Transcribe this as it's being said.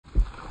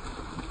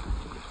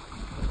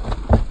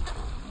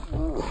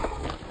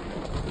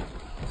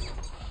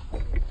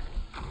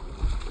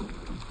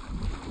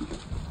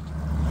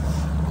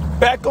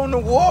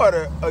on the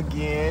water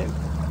again.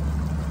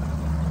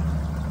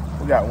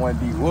 We got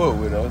 1D Wood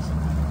with us.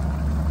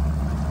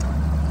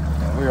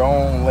 And we're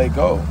on Lake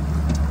O.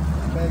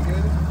 Back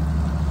at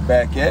it?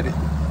 Back at it. You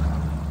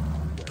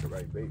got the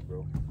right bait,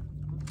 bro. You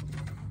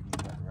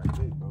got the right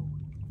bait, bro.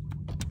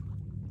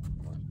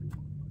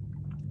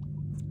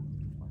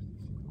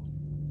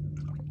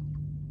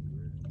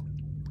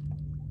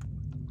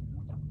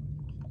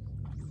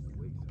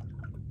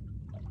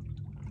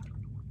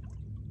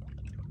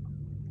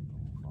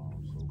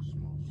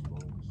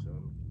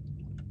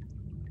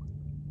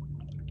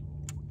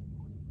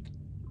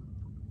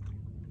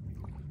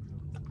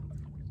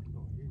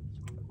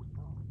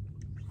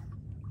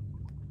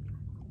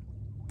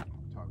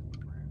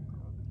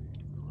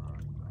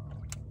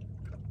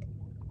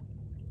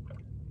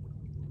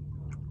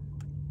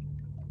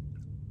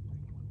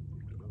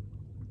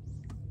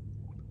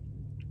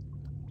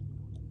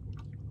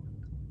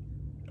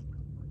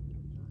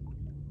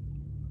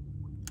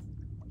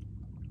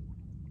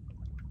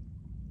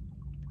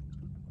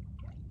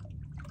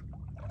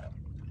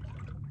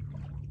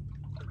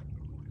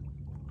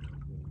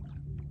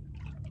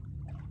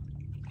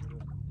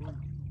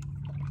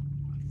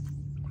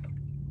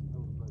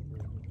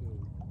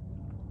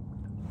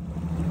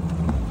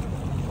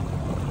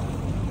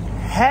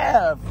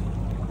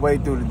 Halfway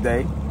through the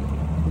day.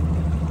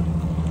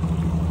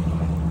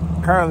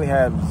 Currently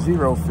have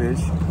 0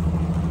 fish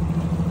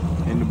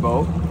in the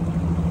boat.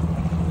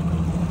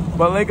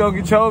 But Lake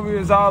Okeechobee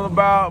is all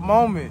about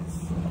moments.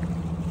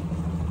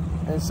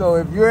 And so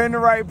if you're in the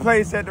right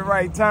place at the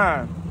right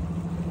time,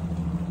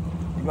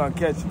 you're gonna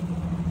catch them.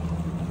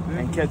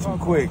 And catch them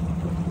quick.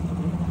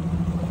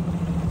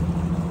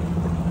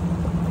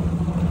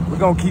 We're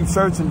gonna keep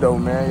searching though,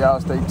 man. Y'all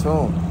stay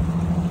tuned.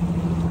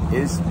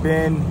 It's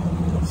been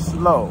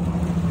slow.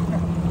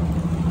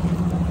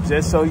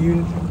 Just so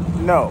you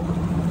know.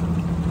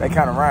 That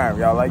kind of rhyme.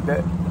 Y'all like that?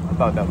 I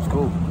thought that was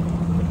cool.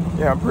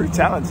 Yeah, I'm pretty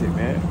talented,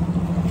 man.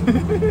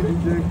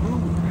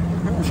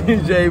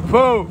 DJ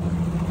Pooh.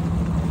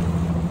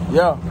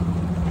 Yeah.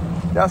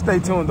 Y'all stay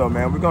tuned though,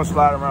 man. We're gonna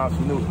slide around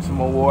some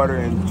more water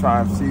and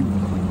try and see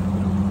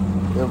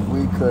if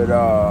we could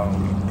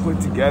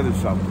put together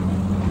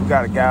something. We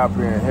got a guy up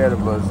here ahead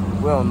of us.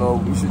 We don't know.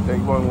 We should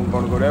think we're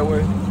gonna go that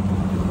way.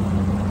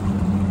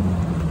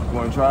 You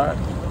wanna try it?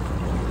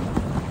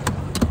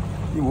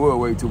 You would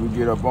wait till we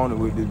get up on it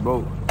with this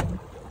boat.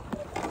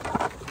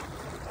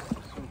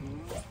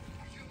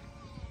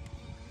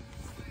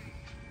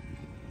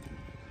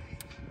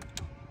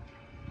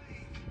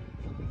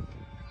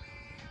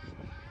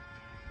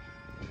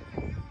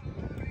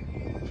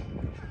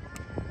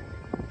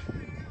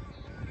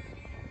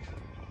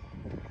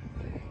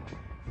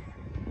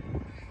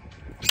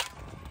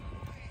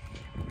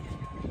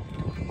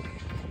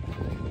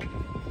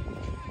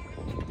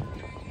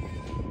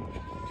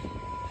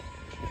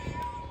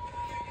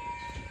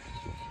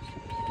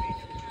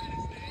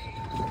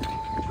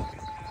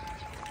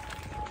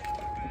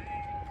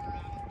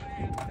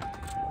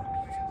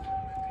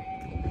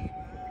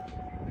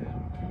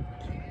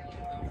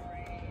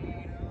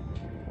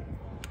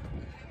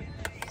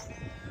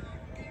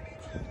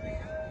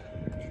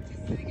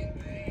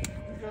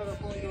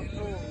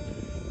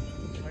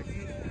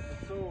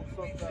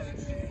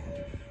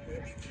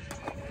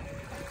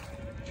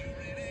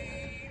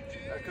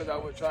 Because I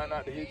was trying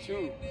not to hit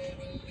you.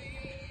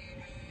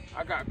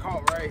 I got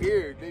caught right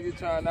here. Nigga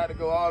trying not to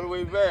go all the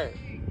way back.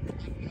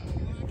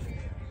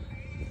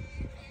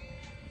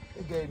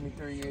 They gave me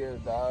 3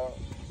 years, dog.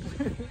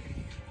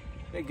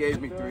 They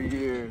gave me 3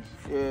 years.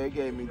 Yeah, they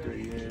gave me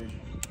 3 years.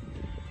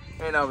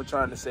 And I was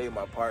trying to save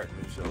my partner,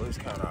 so it's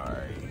kind of all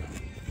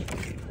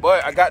right.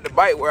 But I got the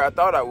bite where I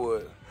thought I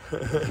would.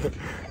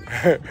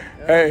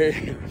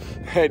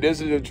 Hey, this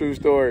is a true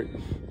story.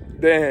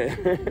 Damn.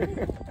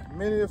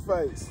 Many a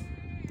fights.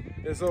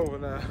 It's over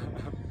now.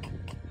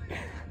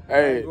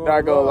 Hey,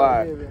 not gonna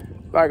lie.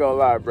 Not gonna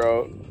lie,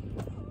 bro.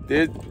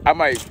 This I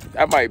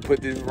might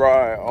put this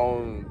rod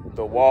on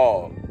the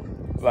wall.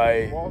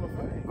 Like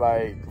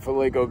for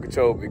Lake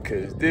Okeechobee,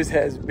 because this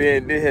has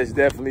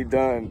definitely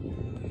done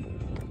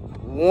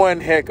one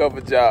heck of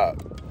a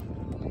job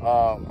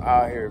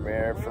out here,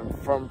 man.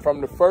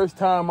 From the first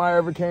time I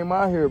ever came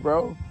out here,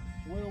 bro.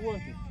 Well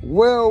worth it.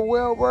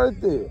 Well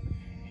worth it.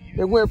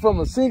 It went from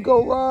a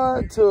Cinco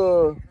rod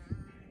to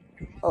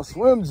a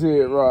swim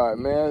jig rod,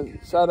 man.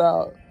 Shout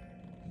out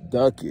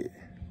Duckett.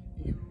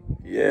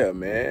 Yeah,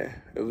 man.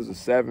 It was a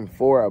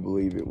 7.4, I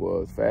believe it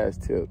was.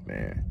 Fast tip,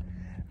 man.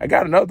 I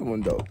got another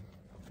one, though.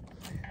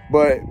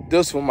 But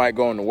this one might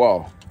go on the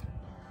wall.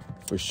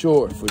 For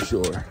sure, for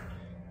sure.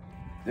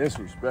 This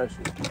was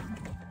special.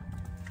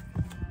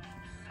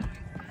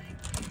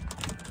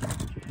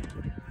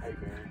 Hey,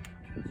 man.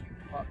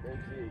 Pop that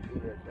jig. Do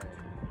that thing.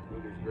 Do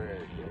this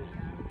grass, bro.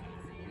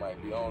 You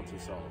might be on to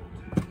something.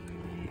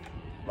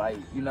 Like,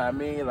 you know what I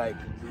mean? Like,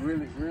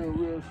 really,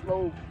 real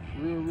slow.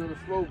 Real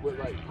slow, but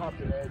like pop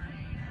it as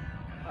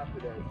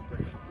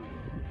straight.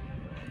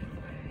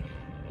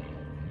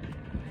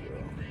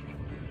 Yeah.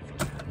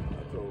 I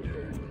told Dave,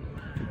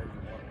 maybe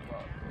 1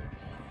 o'clock.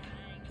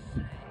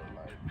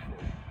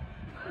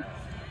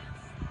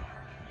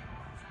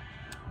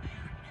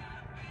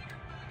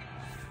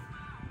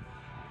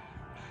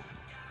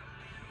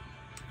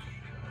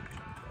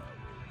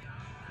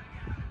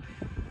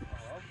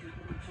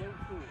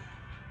 cool.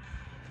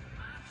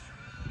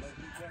 Like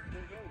you got to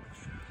go.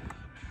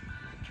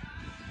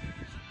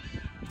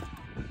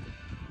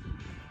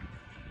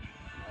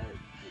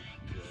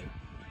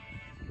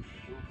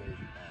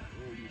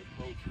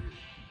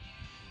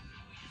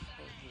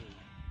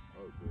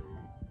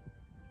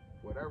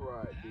 Whatever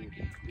I did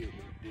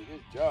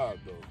his job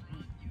though.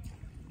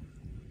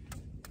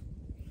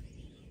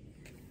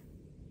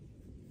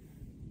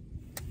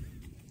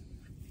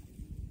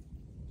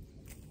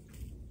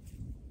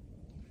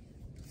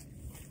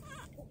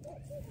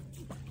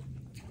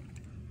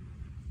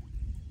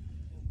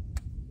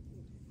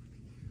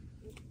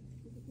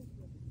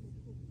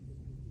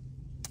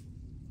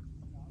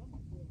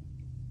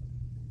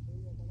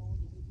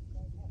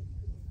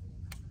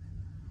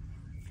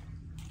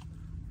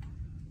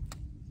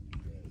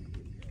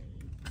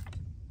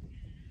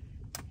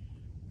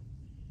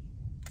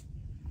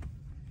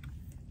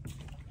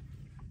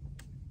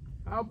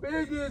 How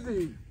big is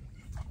he?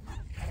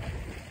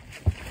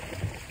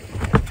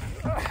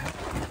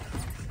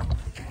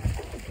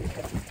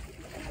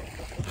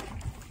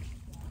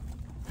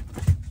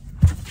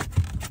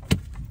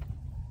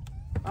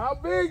 How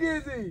big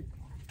is he?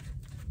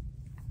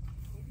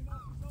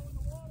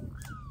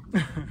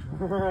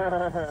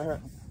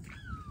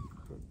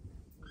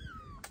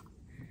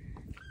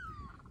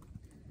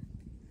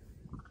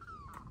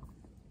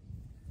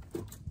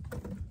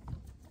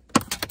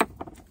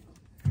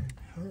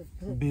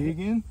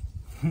 Biggin?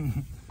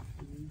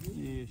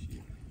 Yeah,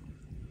 shit.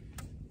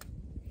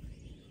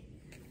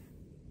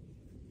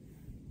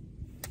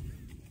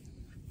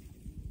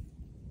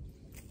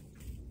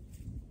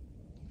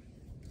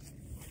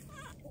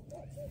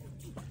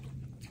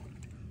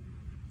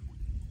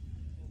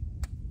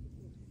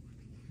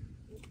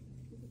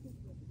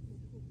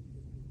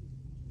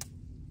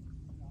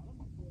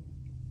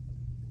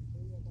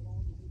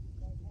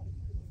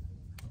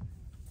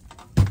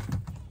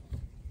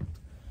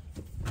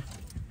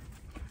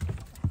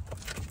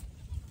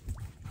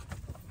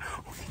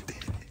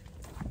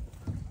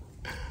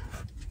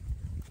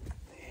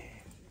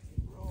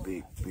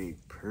 Big,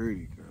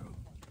 pretty girl.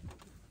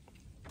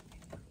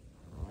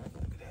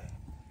 Look at that.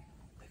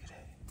 Look at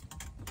that.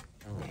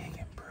 Big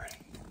and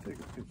pretty. Take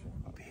a picture.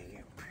 Big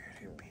and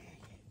pretty.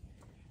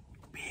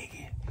 Big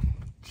and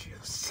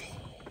juicy.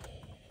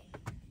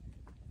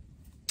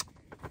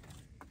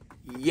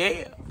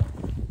 Yeah.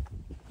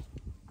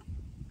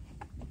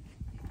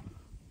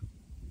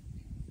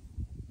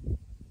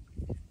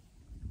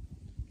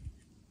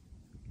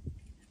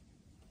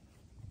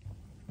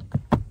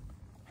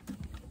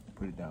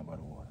 Put it down by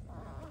the water.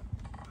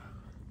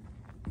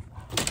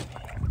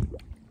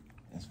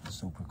 This was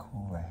super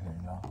cool right here,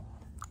 y'all.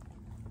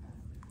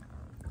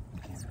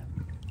 Look at it.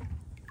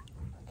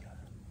 Look at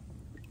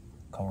it.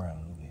 Come around a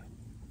little bit.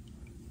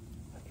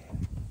 Look at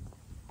it.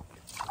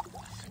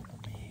 Super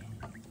big.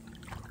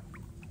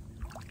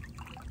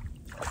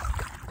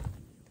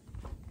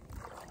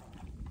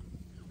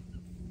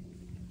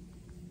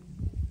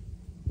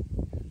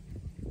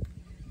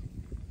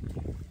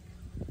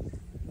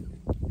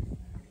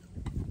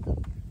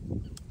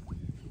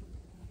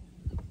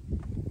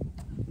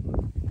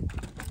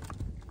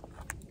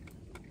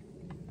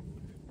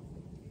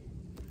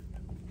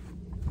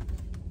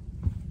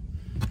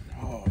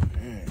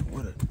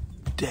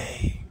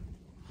 Day.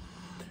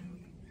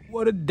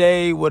 What a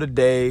day, what a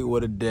day,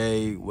 what a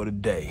day, what a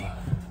day.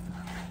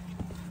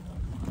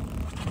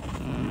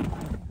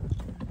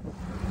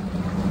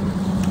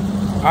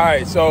 All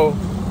right, so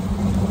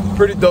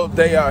pretty dope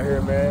day out here,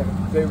 man.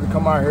 Was able to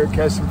come out here,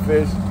 catch some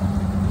fish.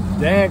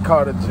 Dan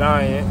caught a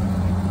giant,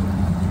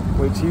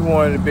 which he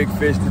wanted a big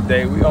fish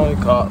today. We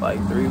only caught like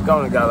 3. We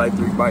only got like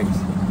 3 bites.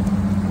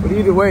 But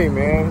either way,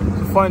 man,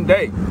 it's a fun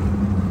day.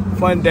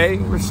 Fun day.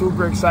 We're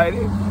super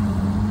excited.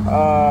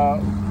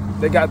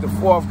 They got the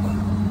 4th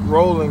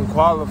rolling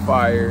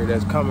qualifier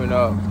that's coming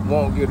up.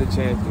 Won't get a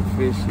chance to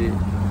fish it.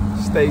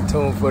 Stay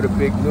tuned for the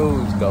big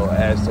news though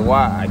as to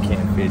why I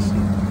can't fish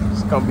it.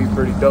 It's gonna be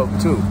pretty dope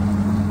too,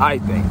 I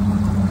think.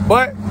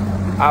 But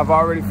I've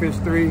already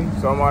fished 3,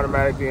 so I'm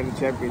automatically in the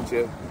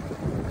championship.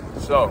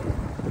 So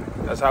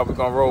that's how we're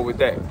gonna roll with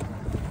that.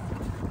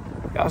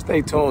 Y'all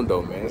stay tuned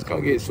though, man. It's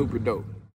gonna get super dope.